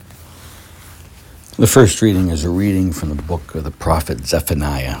The first reading is a reading from the book of the prophet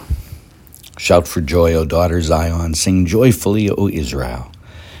Zephaniah. Shout for joy, O daughter Zion. Sing joyfully, O Israel.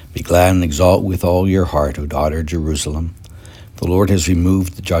 Be glad and exult with all your heart, O daughter Jerusalem. The Lord has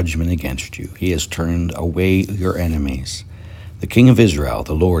removed the judgment against you. He has turned away your enemies. The King of Israel,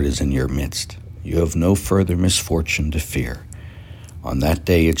 the Lord, is in your midst. You have no further misfortune to fear. On that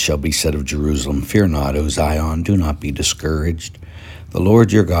day it shall be said of Jerusalem, Fear not, O Zion, do not be discouraged. The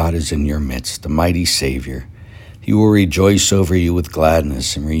Lord your God is in your midst, the mighty Savior. He will rejoice over you with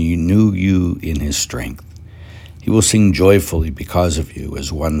gladness and renew you in his strength. He will sing joyfully because of you,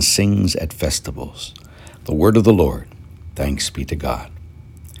 as one sings at festivals. The word of the Lord. Thanks be to God.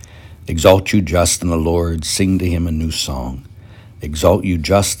 Exalt you just in the Lord, sing to him a new song. Exalt you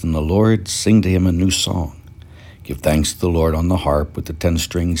just in the Lord, sing to him a new song. Give thanks to the Lord on the harp, with the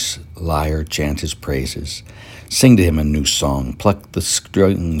 10-string lyre chant his praises. Sing to him a new song, pluck the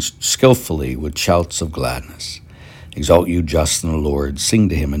strings skillfully with shouts of gladness. Exalt you just in the Lord, sing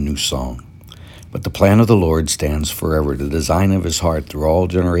to him a new song. But the plan of the Lord stands forever, the design of his heart through all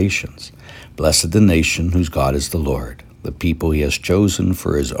generations. Blessed the nation whose God is the Lord, the people he has chosen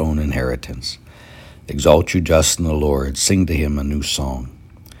for his own inheritance. Exalt you just in the Lord, sing to him a new song.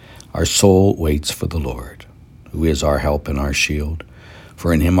 Our soul waits for the Lord, who is our help and our shield.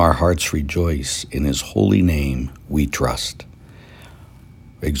 For in him our hearts rejoice, in his holy name we trust.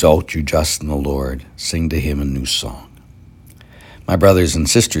 Exalt you just in the Lord, sing to him a new song. My brothers and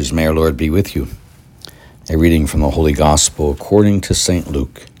sisters, may our Lord be with you. A reading from the Holy Gospel according to St.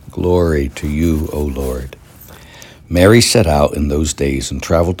 Luke. Glory to you, O Lord. Mary set out in those days and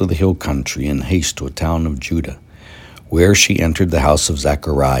traveled to the hill country in haste to a town of Judah, where she entered the house of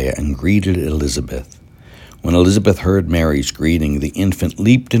Zechariah and greeted Elizabeth. When Elizabeth heard Mary's greeting, the infant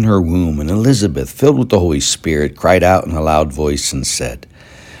leaped in her womb, and Elizabeth, filled with the Holy Spirit, cried out in a loud voice and said,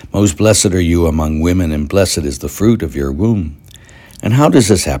 Most blessed are you among women, and blessed is the fruit of your womb. And how does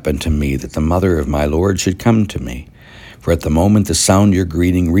this happen to me, that the mother of my Lord should come to me? For at the moment the sound your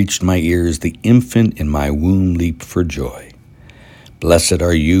greeting reached my ears, the infant in my womb leaped for joy. Blessed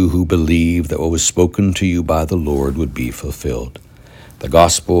are you who believe that what was spoken to you by the Lord would be fulfilled. The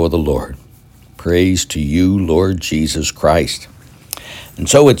Gospel of the Lord. Praise to you, Lord Jesus Christ. And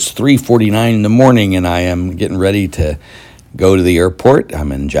so it's 3:49 in the morning, and I am getting ready to go to the airport.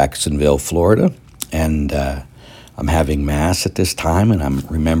 I'm in Jacksonville, Florida, and I'm having Mass at this time, and I'm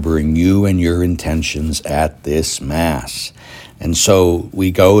remembering you and your intentions at this Mass. And so we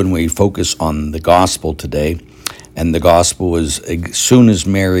go and we focus on the Gospel today, and the Gospel was, as soon as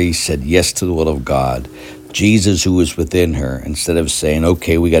Mary said yes to the will of God, Jesus, who was within her, instead of saying,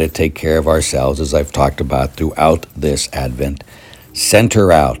 okay, we got to take care of ourselves, as I've talked about throughout this Advent, sent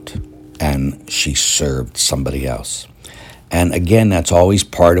her out, and she served somebody else. And again, that's always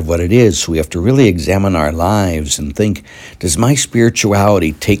part of what it is. So we have to really examine our lives and think, does my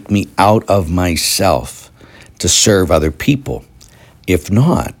spirituality take me out of myself to serve other people? If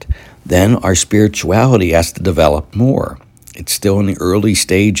not, then our spirituality has to develop more. It's still in the early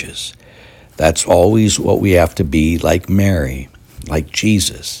stages. That's always what we have to be, like Mary, like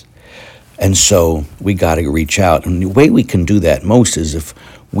Jesus. And so we got to reach out. And the way we can do that most is if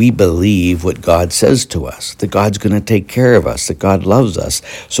we believe what God says to us, that God's going to take care of us, that God loves us.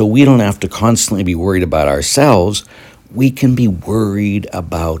 So we don't have to constantly be worried about ourselves. We can be worried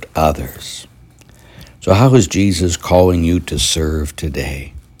about others. So how is Jesus calling you to serve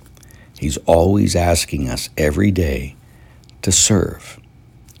today? He's always asking us every day to serve.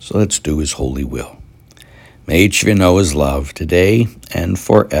 So let's do his holy will. May each of you know his love today and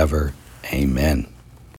forever. Amen.